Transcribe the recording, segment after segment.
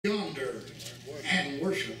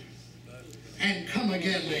worship and come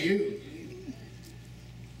again to you.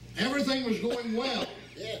 Everything was going well.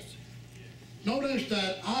 Yes. Notice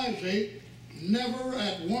that Isaac never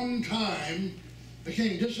at one time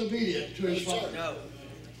became disobedient to his father. No.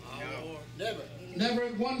 Never. Never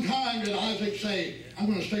at one time did Isaac say, I'm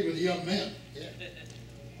going to stay with the young men. Yeah.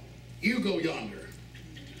 You go yonder.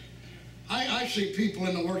 I see people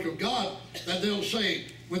in the work of God that they'll say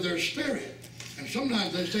with their spirit, and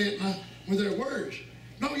sometimes they say it with their words.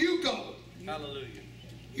 No, you go. Hallelujah.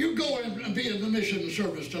 You go and be in the mission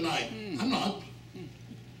service tonight. I'm not.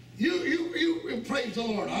 You praise the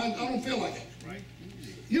Lord. I don't feel like it. Right.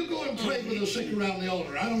 You go and pray for the sick around the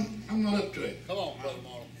altar. I'm not up to it. Come on, Brother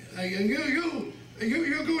Marlon.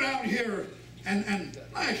 You go down here and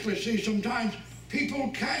I actually see sometimes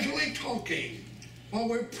people casually talking while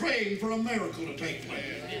we're praying for a miracle to take place.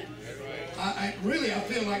 I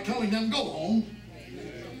feel like telling them, go home.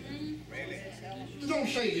 Don't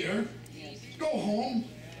stay here. Go home,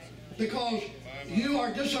 because you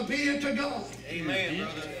are disobedient to God. Amen,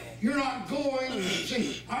 brother. You're not going.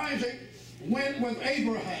 See, Isaac went with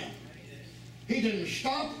Abraham. He didn't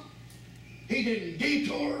stop. He didn't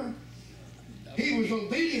detour. He was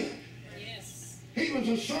obedient. Yes. He was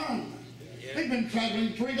a son. They'd been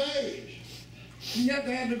traveling 3 days. And yet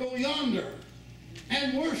they had to go yonder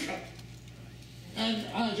and worship. And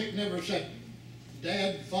Isaac never said,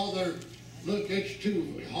 Dad, Father, look, it's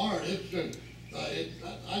too hard. I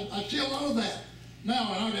see a lot of that.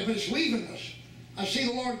 Now, and if it's leaving us, I see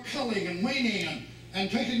the Lord culling and weaning and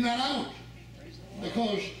taking that out.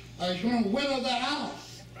 Because He's going to winnow that out.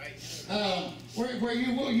 Where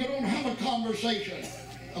you don't have a conversation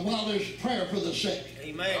while there's prayer for the sick.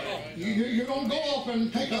 Amen. You don't go off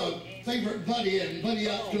and take a favorite buddy and buddy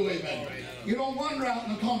up to him. And you don't wander out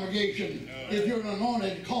in the congregation if you're an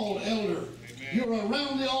anointed, called elder. You're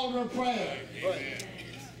around the altar of prayer.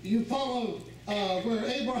 You follow where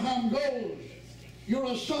Abraham goes.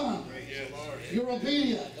 You're a son. You're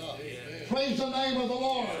obedient. Praise the name of the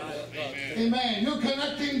Lord. Amen. You're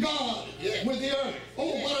connecting God with the earth.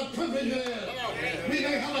 Oh, what a privilege it is. We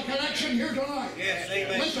may have a connection here tonight.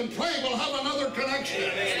 Listen, pray we'll have another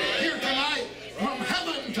connection here tonight, from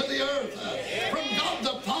heaven to the earth, from God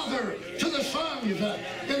the Father to the sons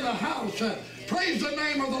in the house. Praise the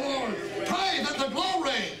name of the Lord. Pray that the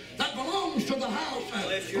glory that belongs to the house,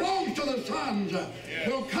 belongs to the sons,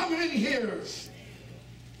 will come in here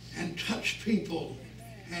and touch people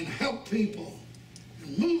and help people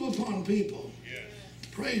and move upon people.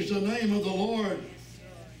 Praise the name of the Lord.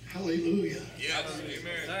 Hallelujah.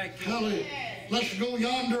 Hallelujah. Let's go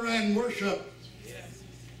yonder and worship.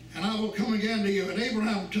 And I will come again to you. And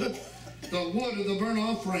Abraham took the wood of the burnt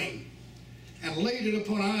offering and laid it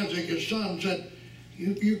upon Isaac, his son, said,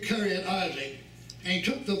 you carry it, Isaac. And he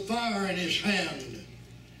took the fire in his hand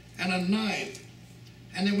and a knife,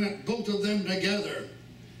 and they went both of them together.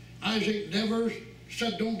 Isaac never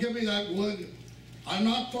said, don't give me that wood. I'm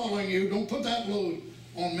not following you. Don't put that load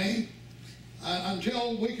on me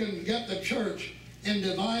until we can get the church in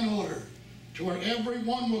divine order to where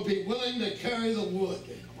everyone will be willing to carry the wood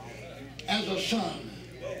as a son,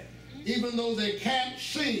 even though they can't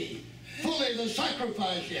see fully the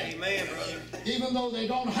sacrifice yet. Amen, brother. Even though they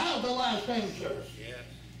don't have the last answer.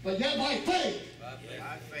 But yet by faith.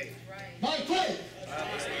 By faith. By faith.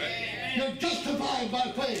 You're justified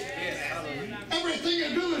by faith. Everything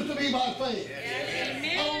you do is to be by faith.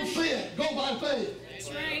 I don't see it. Go by faith.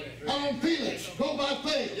 I don't feel it. Go by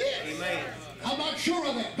faith. I'm not sure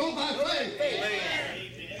of it. Go by faith.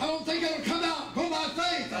 I don't think it'll come out. Go by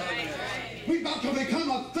faith. We've got to become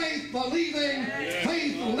a faith-believing,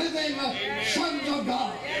 faith-living sons of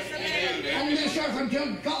God on this earth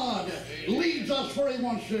until God leads us where He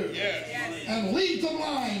wants to, and leads the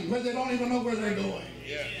blind where they don't even know where they're going.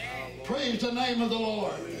 Praise the name of the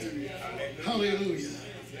Lord. Hallelujah.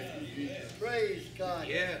 Praise God.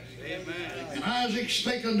 Yes. Amen. And Isaac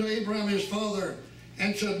spake unto Abraham his father,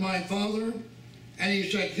 and said, my father. And he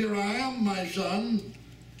said, here I am, my son.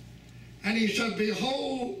 And he said,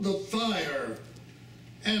 behold the fire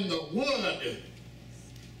and the wood,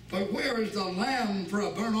 but where is the lamb for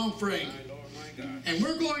a burnt offering? And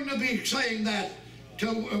we're going to be saying that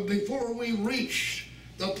till before we reach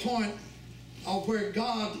the point of where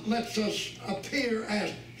God lets us appear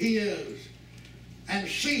as He is and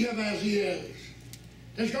see Him as He is.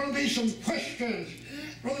 There's going to be some questions.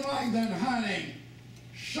 Brother Mike Van Heining,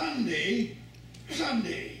 Sunday,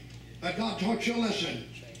 but God taught you a lesson.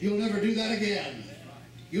 You'll never do that again.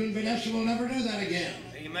 You and Vanessa will never do that again.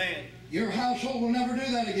 Amen. Your household will never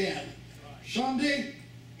do that again. Sunday,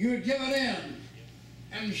 you had given in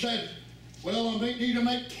and said, well, I need to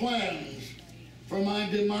make plans for my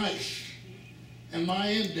demise and my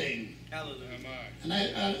ending. Hallelujah. And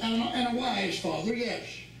a wise father, yes.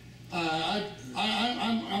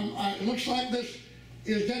 It looks like this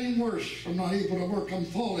is getting worse. I'm not able to work. I'm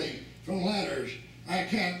falling from ladders.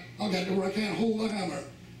 I'll get to where I can't hold the hammer.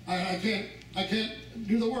 I can't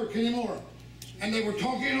do the work anymore. And they were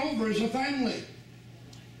talking over as a family.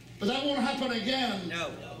 But that won't happen again.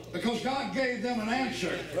 No. Because God gave them an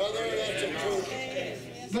answer. Brother, that's the truth.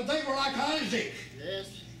 But they were like Isaac.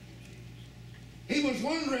 Yes. He was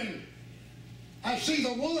wondering, I see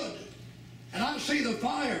the wood, and I see the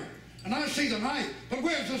fire, and I see the knife, but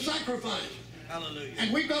where's the sacrifice? Hallelujah.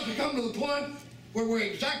 And we've got to come to the point where we're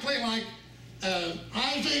exactly like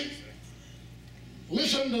Isaac.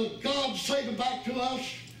 Listen to God say back to us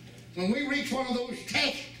when we reach one of those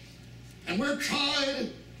tests and we're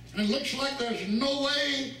tried and it looks like there's no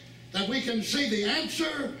way that we can see the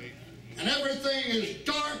answer and everything is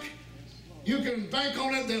dark. You can bank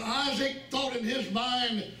on it that Isaac thought in his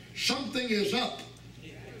mind, something is up.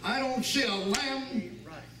 I don't see a lamb.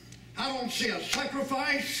 I don't see a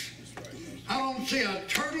sacrifice. I don't see a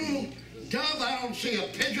turtle dove. I don't see a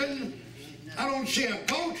pigeon. I don't see a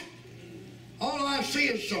goat. All I see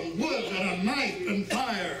is some wood and a knife and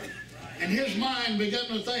fire. And his mind began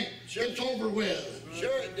to think, it's over with.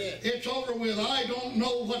 Sure it did. It's over with. I don't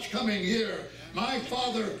know what's coming here. My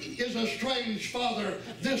father is a strange father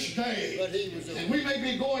this day. But he was and we may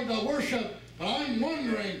be going to worship, but I'm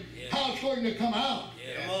wondering how it's going to come out.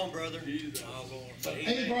 Come on, brother. But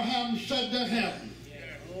Abraham said to him,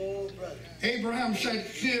 Oh, brother. Abraham said,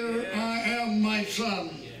 here I am, my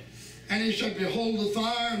son. And he said, behold the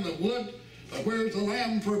fire and the wood, but where's the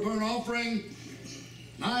lamb for a burnt offering?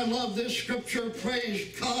 And I love this scripture,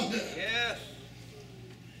 praise God. Yes.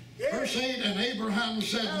 Verse 8, and Abraham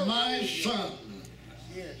said, my son,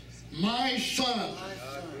 my son,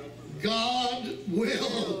 God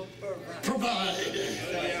will provide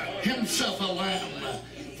himself a lamb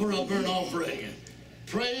for a burnt offering.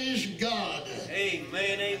 Praise God.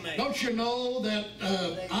 Amen, amen. Don't you know that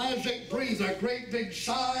Isaac breathed a great big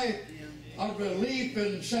sigh of relief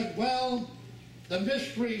and said, well, the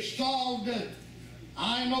mystery is solved.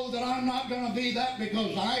 I know that I'm not going to be that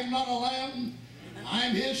because I'm not a lamb.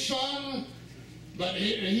 I'm his son. But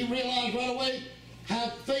he realized right away,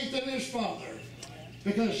 have faith in his father.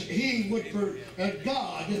 Because he would,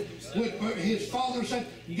 God would, his father said,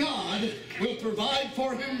 God will provide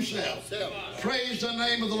for himself. Praise the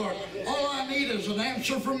name of the Lord. All I need is an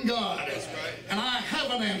answer from God. And I have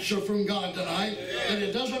an answer from God tonight. And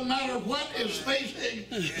it doesn't matter what is facing,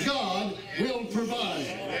 God will provide.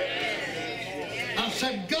 I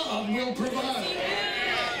said, God will provide.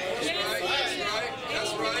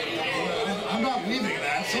 That's right. I'm not leaving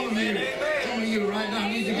that. Some of you right now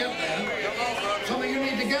need to get that. Some of you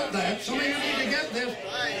need to get that. Some of you need to get this.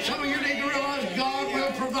 Some of you need to realize God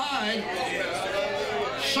will provide.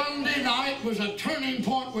 Sunday night was a turning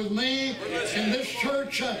point with me in this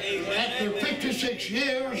church after 56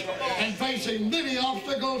 years and facing many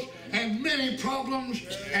obstacles and many problems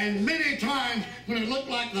and many times when it looked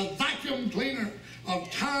like the vacuum cleaner of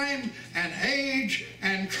time and age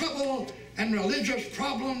and trouble and religious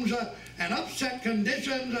problems and upset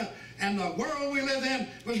conditions and the world we live in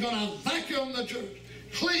was going to vacuum the church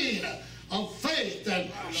clean of faith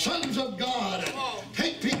and sons of God and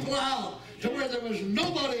take people out to where there was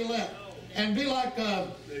nobody left and be like the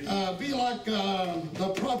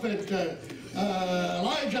prophet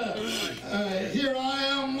Elijah. Here I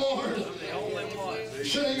am, Lord,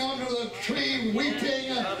 sitting under the tree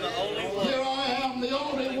weeping. Here I am, the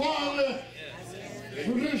only one.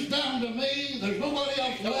 Reduced down to me. There's nobody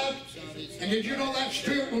else left. And did you know that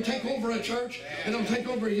spirit will take over a church? It'll take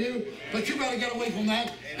over you. But you better get away from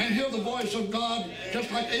that and hear the voice of God just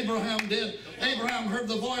like Abraham did. Abraham heard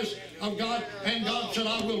the voice of God and God said,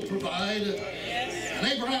 I will provide. And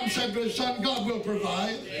Abraham said to his son, God will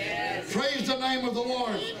provide. Praise the name of the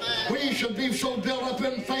Lord. We should be so built up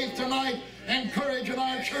in faith tonight and courage in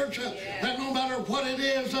our church that no matter what it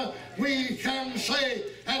is, we can say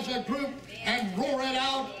as a group and roar it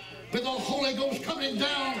out with the Holy Ghost coming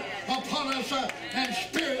down upon us and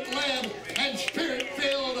spirit-led and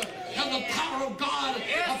spirit-filled and the power of God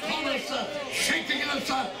upon us, shaking us,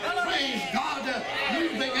 praise God,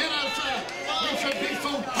 moving in us. We should be so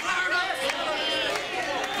fired up.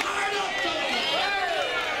 Fired up tonight.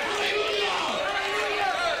 Hallelujah.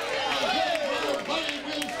 Everybody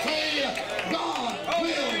will say, God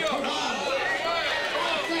will provide.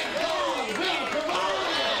 I said, God will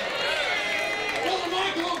provide. Brother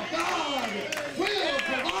Michael, God will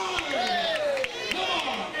provide. Come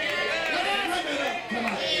on. Let's rev it up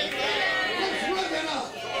tonight. Let's rev it up.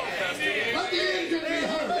 Let the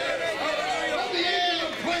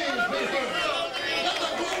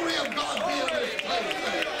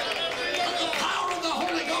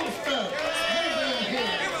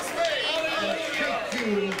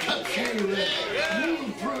touch you and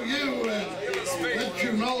move through you and let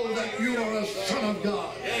you know that you are a son of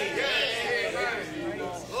God.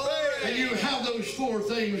 And you have those four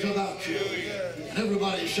things about you. And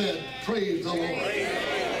everybody said, praise the Lord.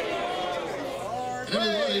 And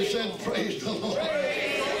everybody said, praise the Lord.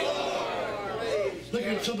 Look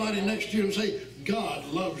at somebody next to you and say, God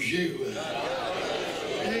loves you.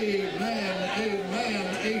 Amen,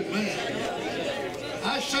 amen, amen.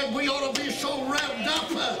 I said we ought to be so revved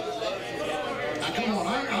up. Now come on,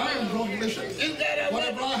 I am going to listen.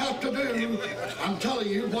 Whatever I have to do, I'm telling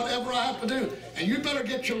you, whatever I have to do. And you better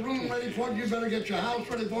get your room ready for it. You better get your house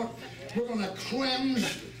ready for it. We're going to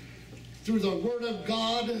cleanse through the Word of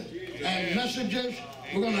God and messages.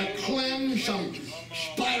 We're going to cleanse some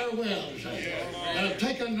spider webs that have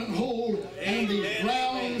taken hold in these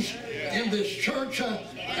grounds in this church.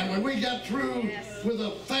 And when we get through with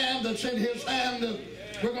a fan that's in his hand,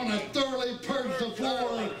 we're going to thoroughly purge the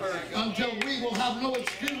floor until we will have no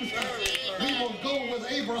excuse. We will go with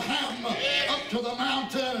Abraham up to the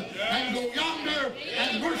mountain and go yonder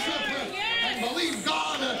and worship and believe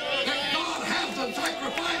God that God has the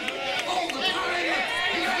sacrifice all the time.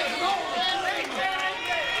 He has it all the time.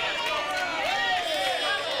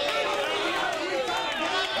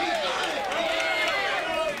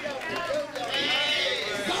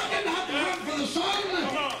 God didn't have to run for the sun.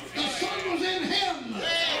 The sun was in him.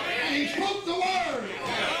 And he spoke the word.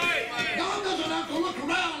 God doesn't have to look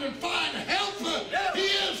around and find help. He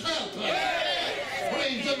is help.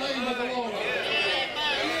 Praise the name of the Lord.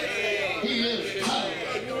 He is power.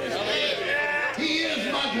 He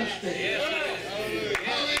is majesty.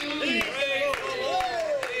 Hallelujah.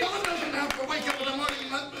 God doesn't have to wake up in the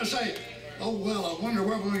morning and say, oh, well, I wonder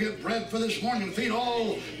where I'm going to get bread for this morning to feed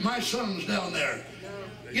all my sons down there.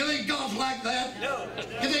 You think God's like that? No.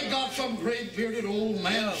 You think God's some great bearded old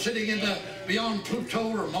man sitting in the beyond Pluto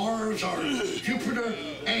or Mars or Jupiter,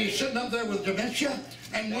 and he's sitting up there with dementia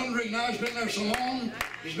and wondering, now he's been there so long,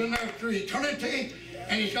 he's been there through eternity,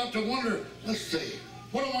 and he's got to wonder, let's see,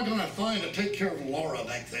 what am I going to find to take care of Laura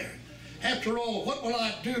back there? After all, what will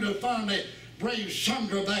I do to finally bring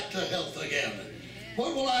Sandra back to health again?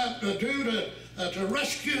 What will I have to do to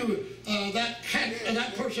rescue that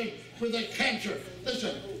person with a cancer?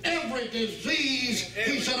 Listen, every disease,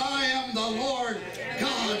 he said, I am the Lord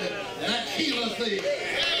God that healeth thee.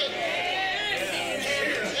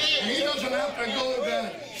 And he doesn't have to go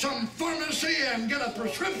to some pharmacy and get a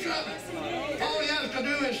prescription. All he has to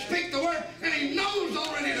do is speak the word, and he knows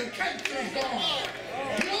already the cancer's gone.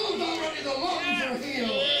 He knows already the lungs are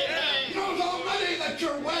healed. He knows already that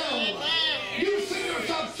you're well. You see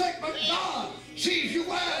yourself sick, but God sees you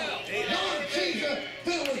well. God sees you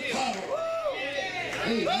filled with power.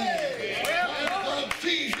 Amen. God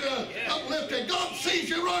sees you uplifted. God sees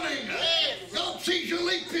you running. God sees you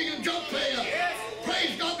leaping and jumping.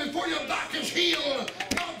 Praise God before your back is healed.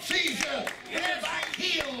 God sees you with your back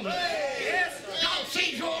healed. God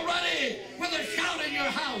sees you already with a shout in your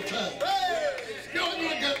house. You don't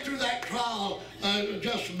want to get through that trial.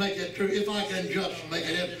 Just make it through. If I can just make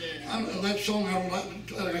it in. That song, I don't like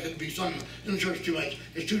it to be sung in church too much.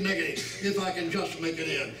 It's too negative. If I can just make it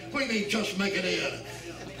in. What do you mean, just make it in?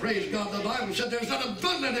 Praise God. The Bible said there's an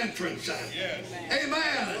abundant entrance. Yes.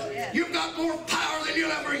 Amen. You've got more power than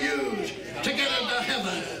you'll ever use to get into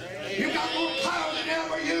heaven. You've got more power than you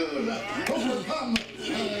ever use to overcome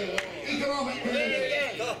economic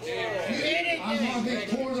conditions. I'm going to be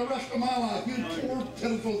poor the rest of my life. You poor,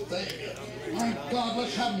 pitiful thing. My God,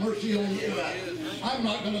 let's have mercy on you. I'm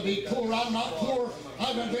not going to be poor. I'm not poor. I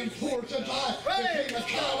haven't been poor since I became a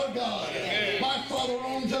child of God. My Father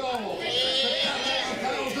owns it all. The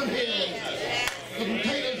cattle on 1,000 hills. The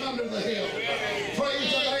potatoes under the hill. Praise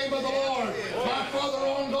the name of the Lord. My Father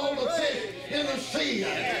owns all the fish in the sea.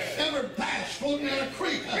 Every bass floating in a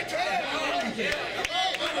creek. Every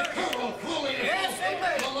turtle crawling across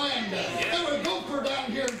the land. Every gopher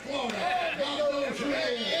down here in Florida. God knows who he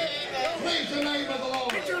is. Praise the name of the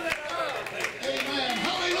Lord. Amen.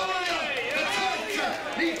 Hallelujah. The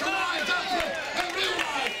church needs to rise up and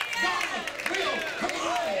realize God will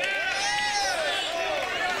provide.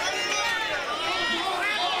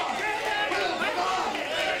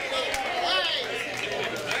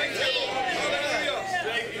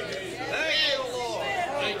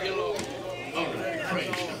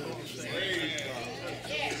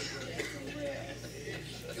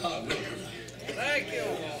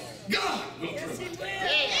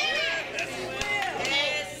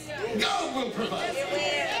 God will provide.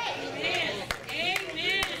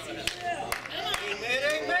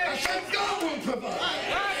 I said God will provide.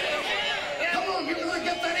 Come on, you're going to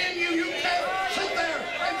get that in you. You can't sit there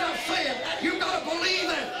and just say it. You've got to believe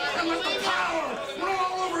it and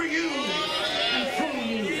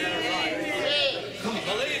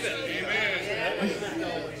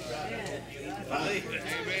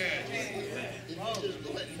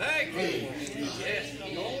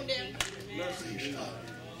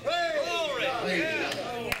Glory. Praise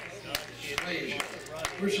God. Praise God.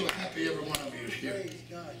 We're so happy every one of you is here. Praise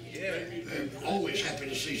God. We're always happy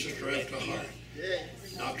to see Sister F.T.R.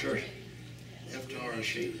 Dr. F.T.R.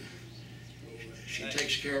 She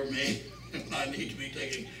takes care of me when I need to be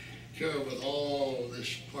taken care of with all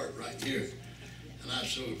this part right here. And I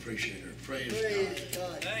so appreciate her. Praise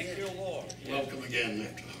God. Thank you, Lord. Welcome again,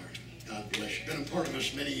 F.T.R. God bless you. Been a part of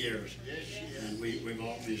us many years, and we've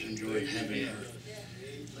always enjoyed having her,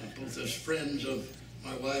 both as friends of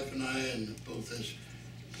my wife and I, and both as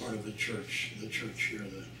part of the church here,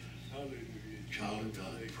 the child of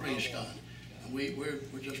God. Praise God. And we're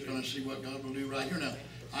just going to see what God will do right here. Now,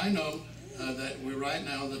 I know that we're right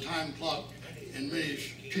now, the time clock in me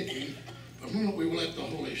is ticking, but why don't we let the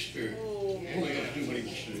Holy Spirit, Holy Ghost, do what He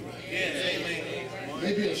wants to do right here. Yes, amen.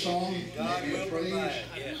 Maybe a song, maybe a praise,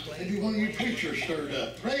 maybe one of you preachers stirred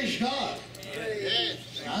up. Praise God.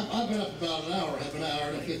 I've been up about an hour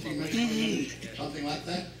and 15 minutes, something like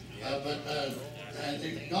that.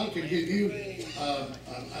 And God can give you a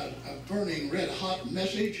burning, red-hot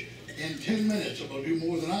message in 10 minutes. It will do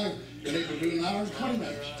more than I've been able to do in an hour and 20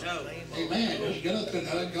 minutes. Amen. Just get up and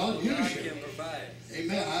let God use you.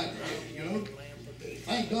 Amen.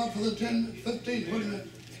 Thank God for the 10, 15, 20 minutes.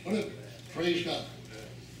 Whatever. Praise God.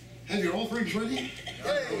 Have your offerings ready?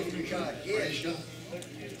 Praise God.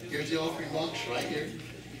 Here's the offering box right here.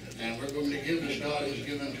 And we're going to give as God has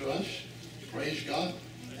given to us. Praise God.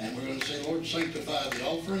 And we're going to say, Lord, sanctify the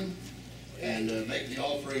offering and make the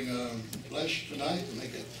offering blessed tonight. And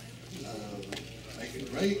make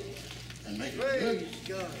it great and make it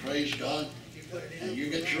good. Praise God. And you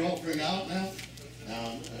get your offering out now.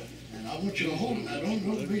 And I want you to hold it. Now,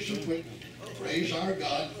 don't be so quick. Praise our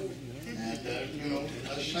God. And,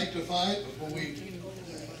 let's sanctify it before we,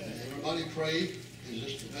 everybody pray. Is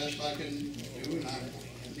this the best I can do and I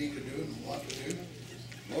need to do and want to do?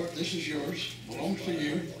 Lord, this is yours. Belongs to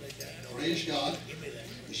you. Praise God.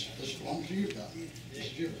 This belongs to you, God. This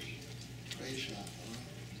is yours. Praise God.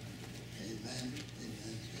 Amen.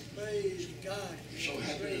 Amen. Praise God. So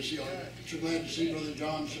happy to see you. So glad to see Brother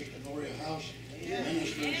John, Sister Gloria House,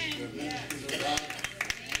 ministers of God,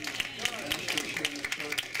 ministers here in the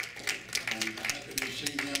church, and happy to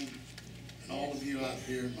see them and all of you out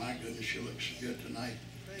here. My goodness, you look so good tonight.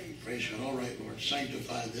 Praise God. All right, Lord,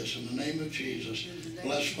 sanctify this in the name of Jesus.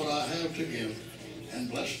 Bless what I have to give, and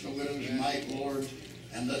bless the widow's mite, Lord,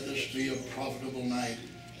 and let this be a profitable night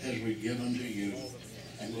as we give unto you,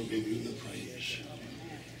 and we'll give you the praise.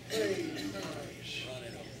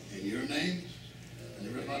 In your name, and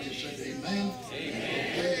everybody said amen.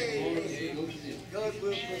 Amen. Lord, go to the God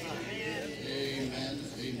will provide. Amen.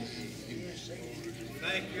 Amen. Amen.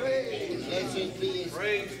 Thank you. Blessed be His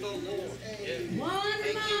Praise the Lord. One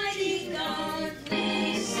mighty God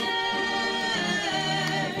we serve.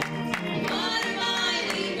 One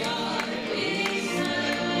mighty God we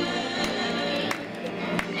serve.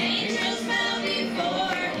 Angels bow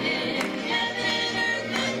before Him. Heaven and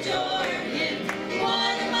earth adore Him.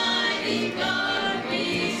 One mighty God we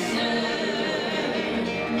serve.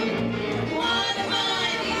 One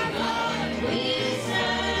mighty God we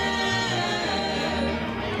serve.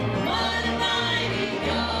 One mighty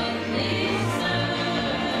God we serve.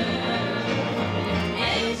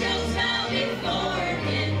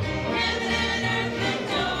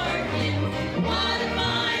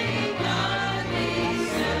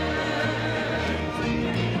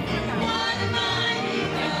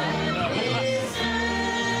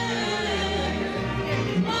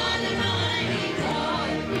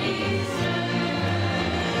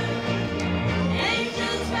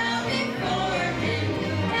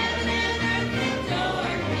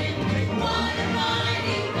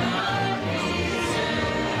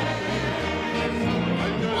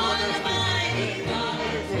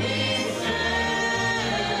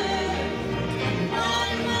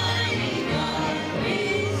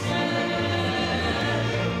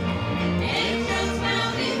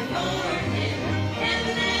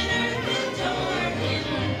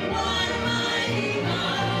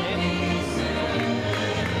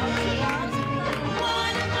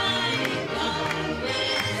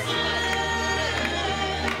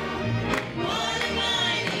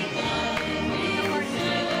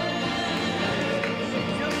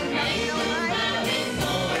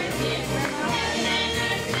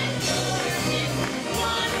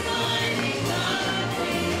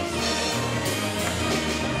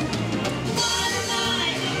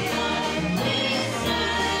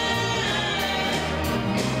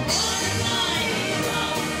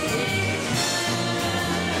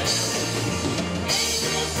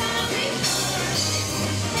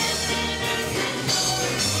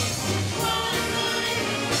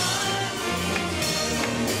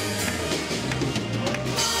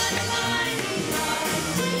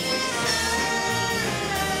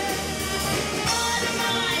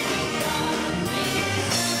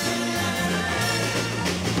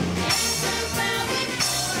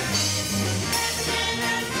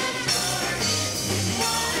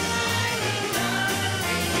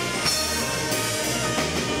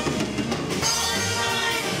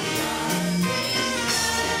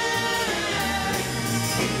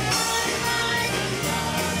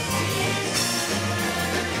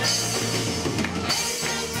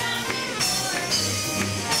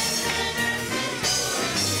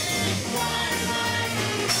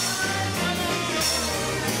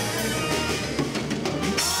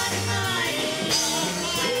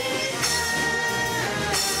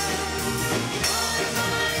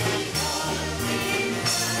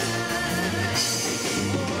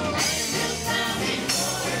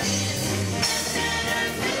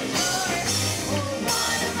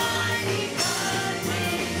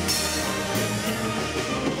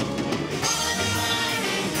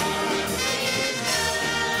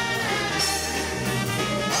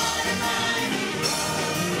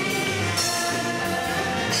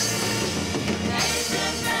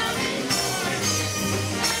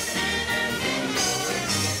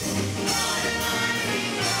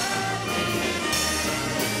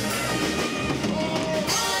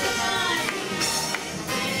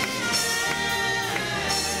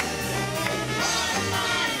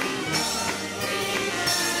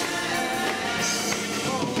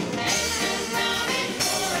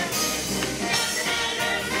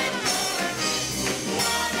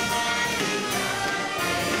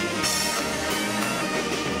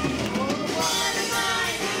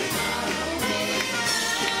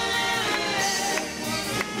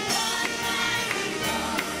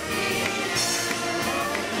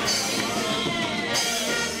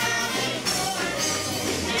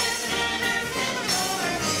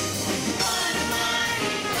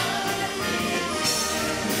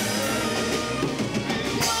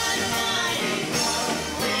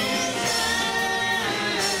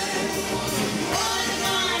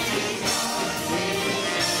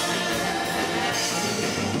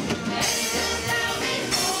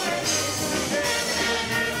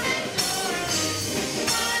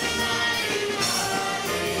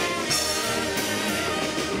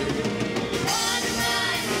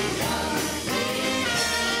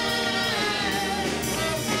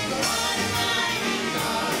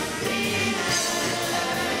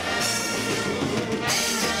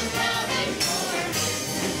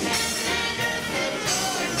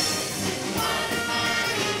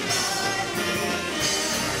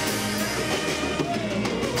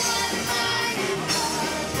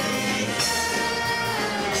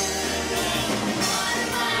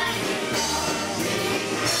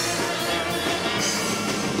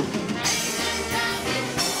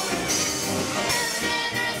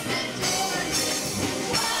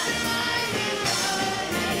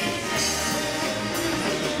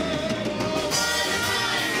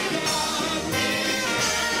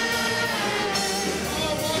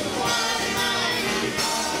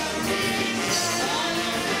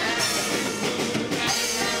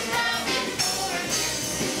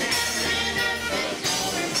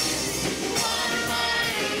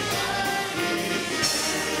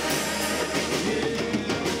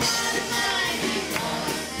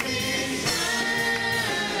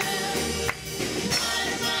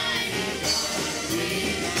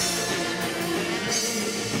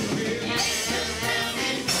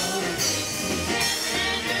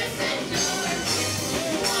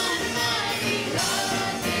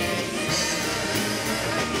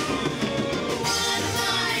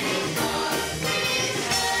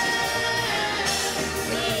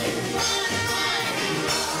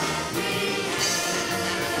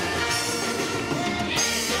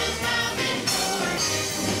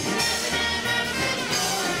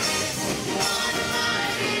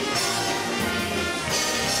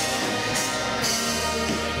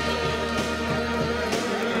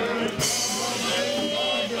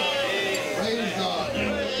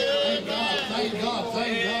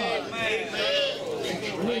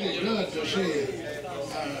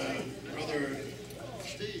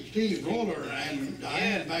 Steve Roller and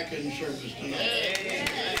Diane back in service tonight.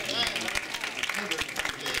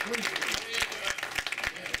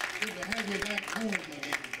 Good to have you back home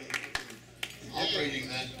again. Operating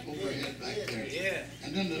that overhead back there. Yeah.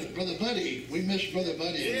 And then Brother Buddy, we miss Brother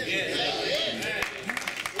Buddy.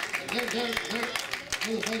 Brother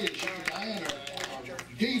Buddy and Sister Diane are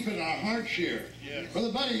deep in our hearts here.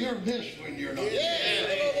 Brother Buddy, you're missed when you're not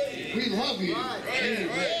here. We love you. Amen.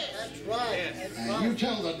 That's right. And you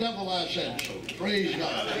tell the devil I said so. Praise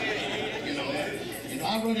God. You know,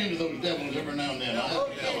 I run into those devils every now and then. I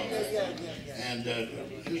have to tell them. And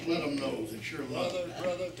just let them know that you're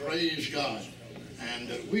loved. Praise God. And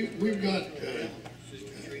we've got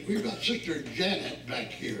Sister Janet back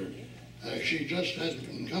here. She just hasn't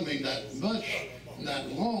been coming that much,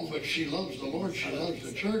 that long, but she loves the Lord. She loves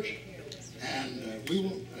the church. And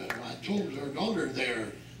I told her daughter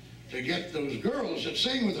there to get those girls that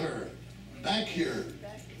sing with her back here.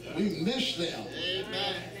 We miss them.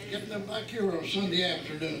 Get them back here on Sunday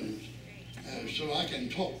afternoons so I can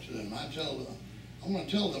talk to them. I want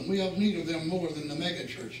to tell them we have need of them more than the mega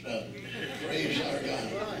church does. Praise our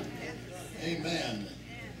God. Amen.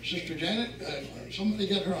 Sister Janet, somebody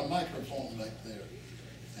get her a microphone back there.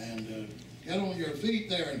 And get on your feet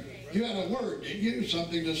there. And you had a word, didn't you?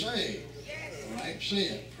 Something to say. All right, say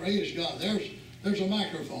it. Praise God. There's a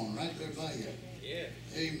microphone right there by you. Yeah.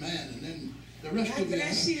 Amen. And then the rest of the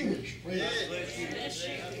church. Praise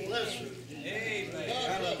God. Bless you. Amen.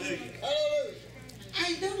 Hallelujah.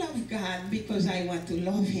 I don't love God because I want to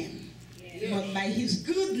love Him, but by His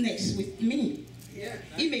goodness with me,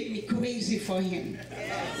 He make me crazy for Him.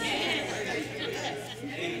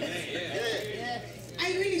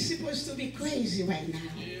 I really supposed to be crazy right now.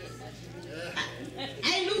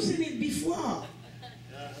 I losing it before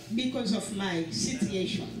because of my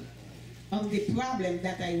situation, of the problem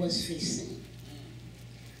that I was facing.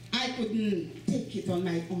 I couldn't take it on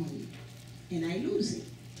my own, and I lose it.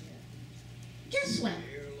 Guess what?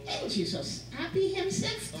 And Jesus happy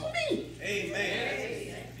Himself to me.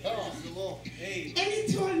 Amen. And He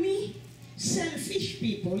told me, selfish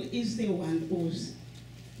people is the one who's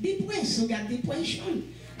depressed, who got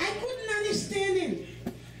depression. I couldn't understand Him.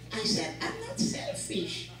 I said, I'm not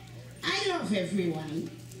selfish. I love everyone.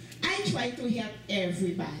 I try to help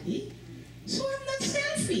everybody. So I'm not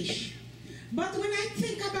selfish. But when I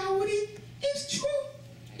think about it, it's true.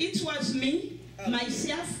 It was me,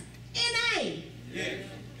 myself, and I.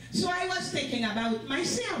 So I was thinking about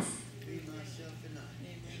myself.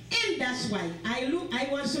 And that's why I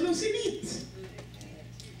was losing it.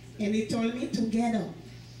 And He told me to get up.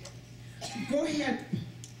 Go help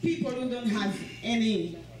people who don't have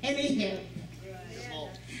any help.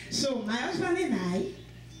 So my husband and I,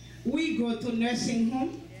 we go to nursing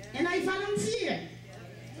home and I volunteer.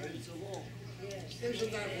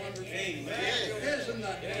 Isn't that wonderful? Isn't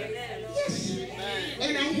that wonderful? Yes.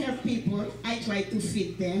 And I help people. I try to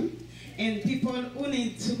feed them. And people who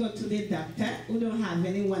need to go to the doctor, who don't have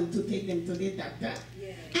anyone to take them to the doctor,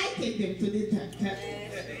 I take them to the doctor.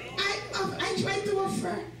 I try to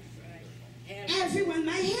offer everyone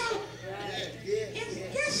my help.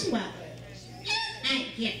 And guess what? I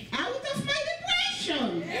get out of my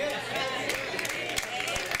depression.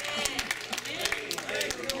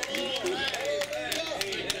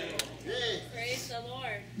 Praise the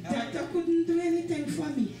Lord. Doctor couldn't do anything for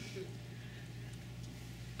me.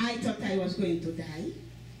 I thought I was going to die,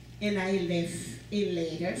 and I left a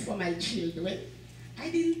letter for my children. I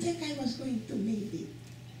didn't think I was going to make it.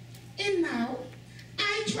 And now,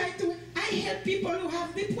 I help people who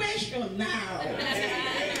have depression now.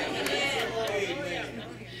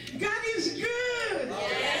 God is good.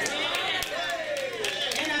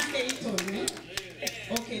 And after He told me,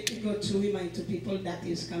 okay, to go to remind to people that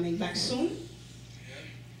He's coming back soon.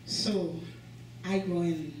 So, I go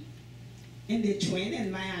in the train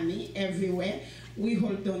in Miami, everywhere. We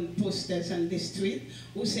hold on posters on the street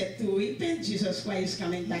who said to repent, Jesus Christ is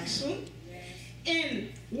coming back soon.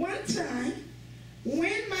 And one time,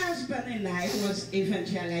 when my husband and I was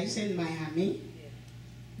evangelized in Miami,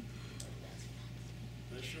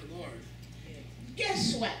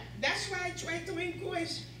 guess what? That's why I try to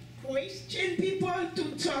encourage Christian people to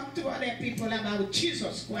talk to other people about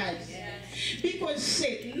Jesus Christ. Because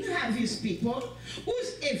Satan have his people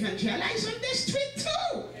who's evangelized on the street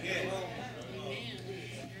too.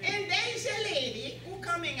 And there is a lady who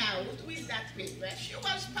coming out with that paper. She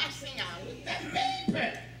was passing out that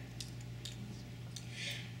paper.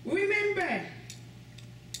 Remember,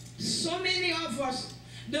 so many of us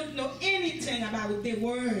don't know anything about the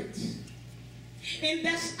word. And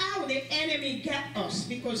that's how the enemy got us,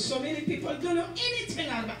 because so many people don't know anything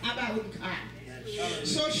about God.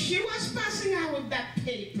 So she was passing out that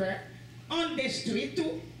paper on the street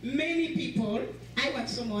to many people. I want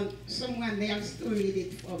someone else to read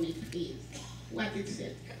it for me, please. What it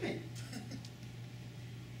said. Come in.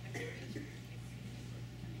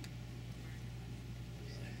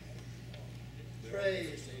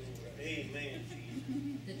 Praise.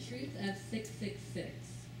 Amen. The truth of 666,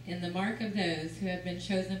 and the mark of those who have been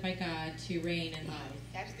chosen by God to reign in life,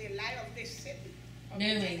 That's the lie of this city.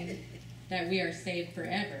 knowing that we are saved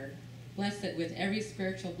forever, blessed with every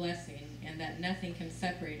spiritual blessing, and that nothing can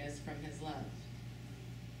separate us from his love.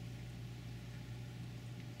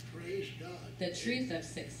 Praise God. The truth of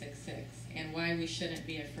 666, and why we shouldn't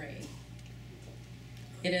be afraid.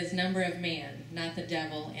 It is number of man, not the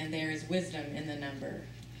devil, and there is wisdom in the number.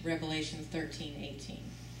 Revelation 13:18.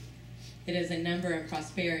 It is a number of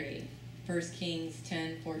prosperity. 1 Kings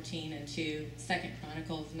 10:14 and 2, 2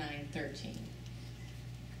 Chronicles 9:13.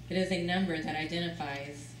 It is a number that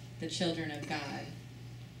identifies the children of God.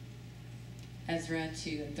 Ezra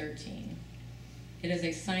 2:13. It is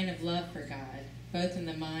a sign of love for God, both in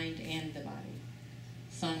the mind and the body.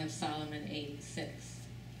 Song of Solomon 8:6.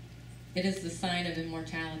 It is the sign of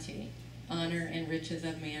immortality, honor and riches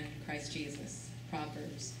of man, Christ Jesus.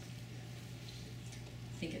 Proverbs.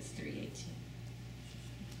 I think it's 3:18.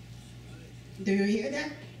 Do you hear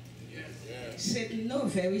that? Yes. Said, no,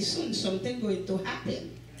 very soon something going to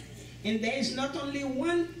happen. And there is not only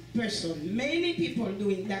one person, many people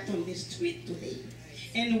doing that on the street today.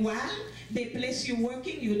 And while the place you're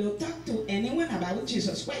working, you don't talk to anyone about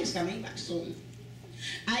Jesus Christ coming back soon.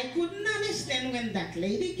 I couldn't understand when that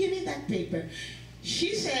lady gave me that paper.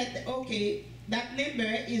 She said, okay, that number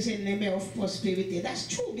is a number of prosperity. That's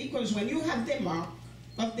true, because when you have the mark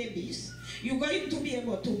of the beast, you're going to be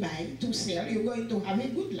able to buy, to sell, you're going to have a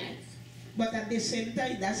good life. But at the same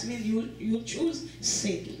time, that means you choose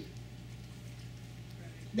Satan.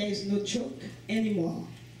 There is no joke anymore.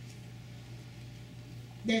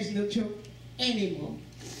 There's no joke anymore.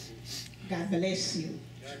 God bless you.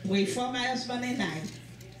 Pray for my husband and I.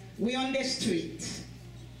 We're on the street.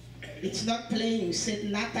 It's not playing.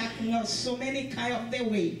 Satan attacking us so many kind of the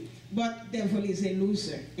way. But devil is a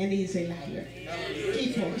loser and he's a liar.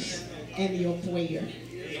 Keep us in your prayer.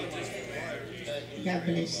 God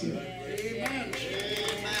bless you. Amen.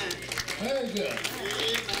 Very good.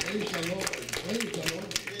 Praise the Lord. Praise the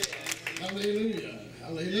Lord. Hallelujah.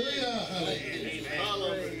 Hallelujah. Hallelujah.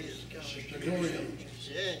 Hallelujah. Sister Gloria.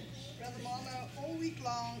 Brother Marlowe, all week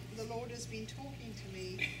long, the Lord has been talking to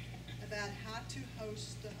me about how to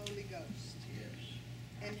host the Holy Ghost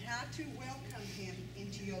and how to welcome him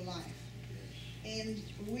into your life. And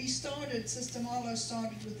we started, Sister Marlowe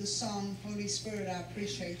started with the song, Holy Spirit, I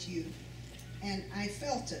Appreciate You. And I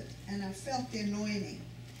felt it, and I felt the anointing.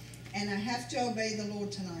 And I have to obey the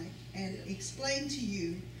Lord tonight and explain to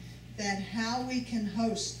you that how we can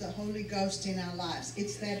host the Holy Ghost in our lives.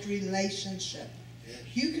 It's that relationship.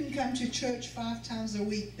 You can come to church 5 times a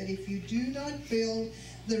week, but if you do not build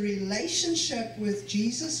the relationship with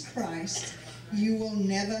Jesus Christ, you will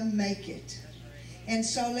never make it. And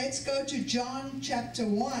so let's go to John chapter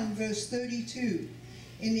 1, verse 32.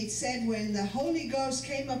 And it said, when the Holy Ghost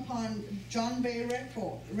came upon John, bear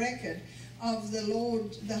record of the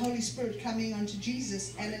Lord, the Holy Spirit coming onto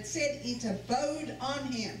Jesus, and it said it abode on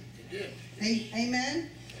him. Amen?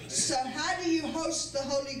 So how do you host the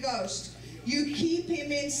Holy Ghost? You keep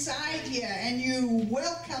him inside here and you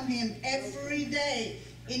welcome him every day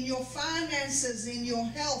in your finances, in your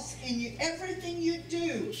health, in everything you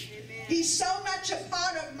do. He's so much a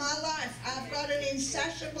part of my life. I've got an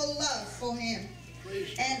insatiable love for him.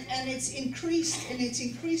 And it's increased, and it's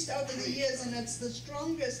increased over the years, and it's the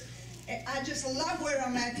strongest. I just love where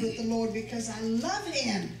I'm at with the Lord because I love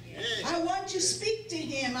him. I want to speak to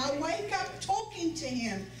him. I wake up talking to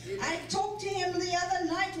him. I talked to him the other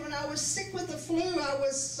night when I was sick with the flu. I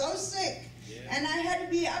was so sick. And I had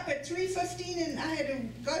to be up at 3:15, and I had to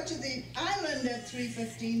go to the island at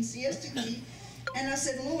 3:15, siesta key. And I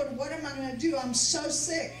said, Lord, what am I going to do? I'm so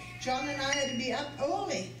sick. John and I had to be up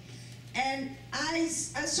early. And I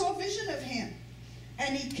saw a vision of him.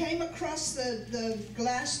 And he came across the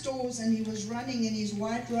glass doors, and he was running in his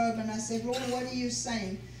white robe. And I said, Lord, what are you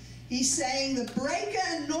saying? He's saying the breaker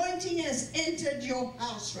anointing has entered your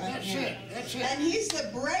house right That's now. it. That's it. And he's the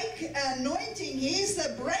break anointing. He's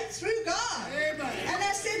the breakthrough God. Amen. And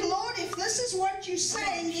I said, Lord, if this is what you're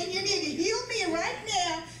saying, then you need to heal me right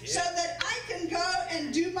now so that I can go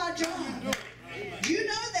and do my job. Do you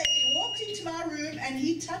know that he walked into my room and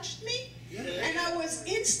he touched me? And I was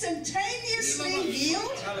instantaneously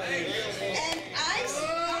healed. And I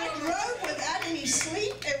drove without any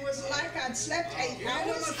sleep. It was like I'd slept 8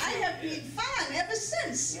 hours. I have been fine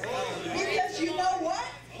Hallelujah.